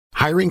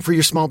Hiring for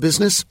your small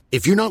business?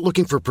 If you're not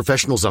looking for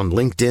professionals on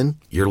LinkedIn,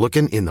 you're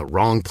looking in the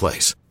wrong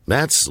place.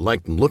 That's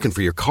like looking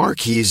for your car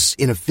keys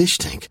in a fish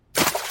tank.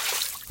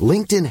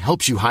 LinkedIn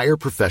helps you hire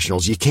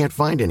professionals you can't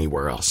find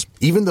anywhere else,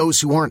 even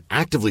those who aren't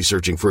actively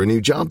searching for a new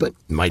job but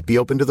might be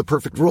open to the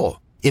perfect role.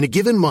 In a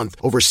given month,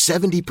 over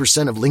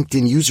 70% of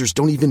LinkedIn users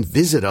don't even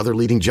visit other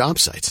leading job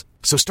sites.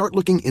 So start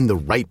looking in the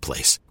right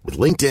place. With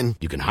LinkedIn,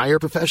 you can hire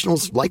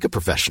professionals like a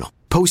professional.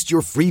 Post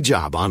your free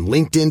job on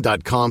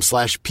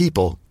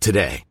linkedin.com/people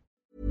today.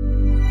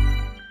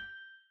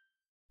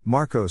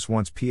 Marcos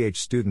wants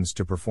PH students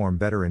to perform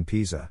better in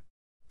PISA.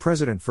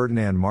 President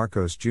Ferdinand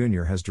Marcos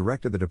Jr. has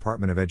directed the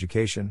Department of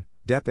Education,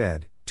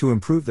 DepEd, to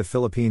improve the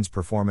Philippines'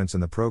 performance in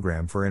the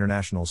Program for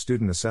International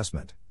Student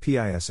Assessment,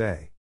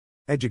 PISA.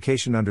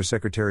 Education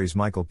Undersecretaries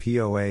Michael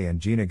Poa and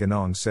Gina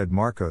Ganong said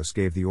Marcos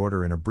gave the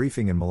order in a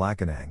briefing in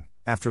Malacanang,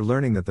 after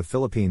learning that the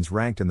Philippines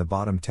ranked in the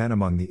bottom 10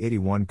 among the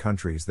 81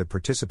 countries that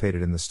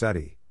participated in the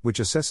study,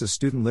 which assesses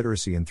student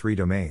literacy in 3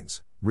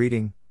 domains: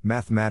 reading,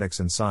 mathematics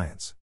and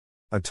science.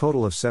 A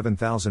total of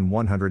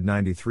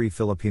 7,193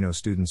 Filipino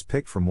students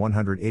picked from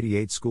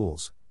 188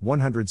 schools,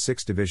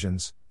 106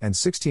 divisions, and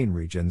 16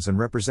 regions and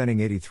representing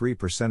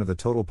 83% of the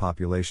total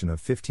population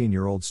of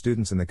 15-year-old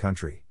students in the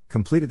country,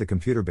 completed the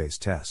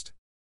computer-based test.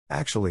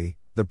 Actually,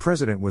 the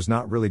president was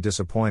not really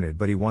disappointed,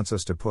 but he wants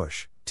us to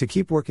push, to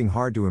keep working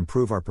hard to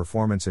improve our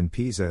performance in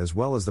PISA as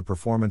well as the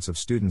performance of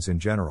students in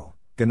general,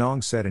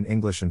 Ganong said in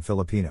English and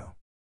Filipino.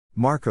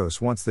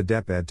 Marcos wants the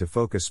DepEd to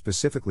focus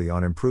specifically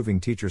on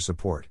improving teacher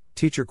support,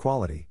 teacher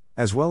quality,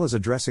 as well as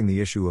addressing the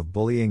issue of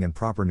bullying and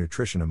proper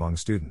nutrition among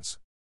students.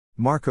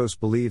 Marcos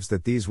believes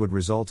that these would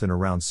result in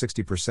around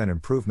 60%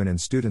 improvement in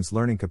students'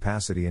 learning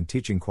capacity and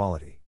teaching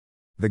quality.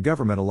 The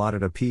government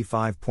allotted a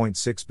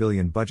P5.6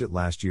 billion budget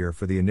last year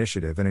for the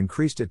initiative and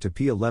increased it to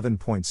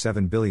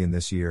P11.7 billion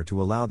this year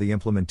to allow the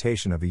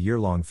implementation of a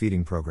year-long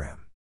feeding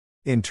program.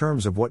 In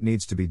terms of what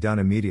needs to be done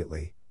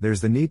immediately,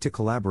 there's the need to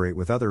collaborate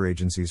with other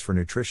agencies for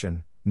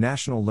nutrition,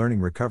 National Learning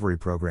Recovery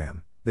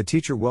Program, the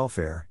teacher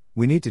welfare.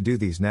 We need to do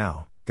these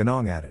now,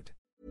 Ganong added.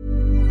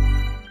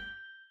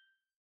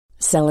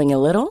 Selling a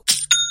little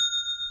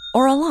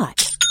or a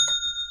lot?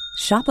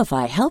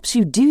 Shopify helps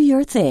you do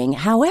your thing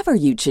however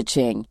you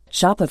cha-ching.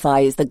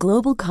 Shopify is the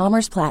global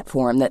commerce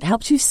platform that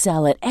helps you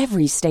sell at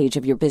every stage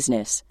of your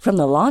business. From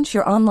the launch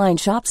your online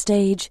shop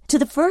stage to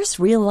the first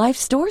real-life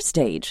store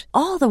stage,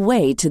 all the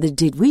way to the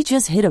did we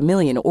just hit a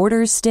million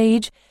orders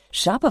stage.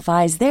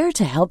 Shopify is there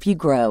to help you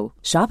grow.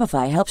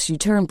 Shopify helps you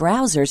turn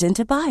browsers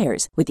into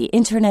buyers with the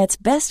internet's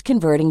best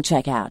converting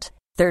checkout.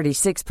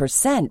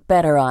 36%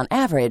 better on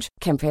average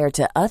compared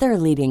to other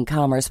leading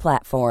commerce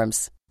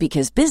platforms.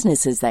 Because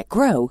businesses that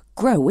grow,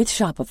 grow with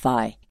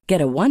Shopify.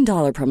 Get a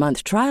 $1 per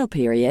month trial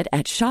period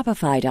at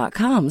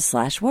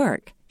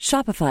shopify.com/work.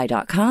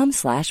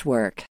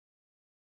 Shopify.com/work.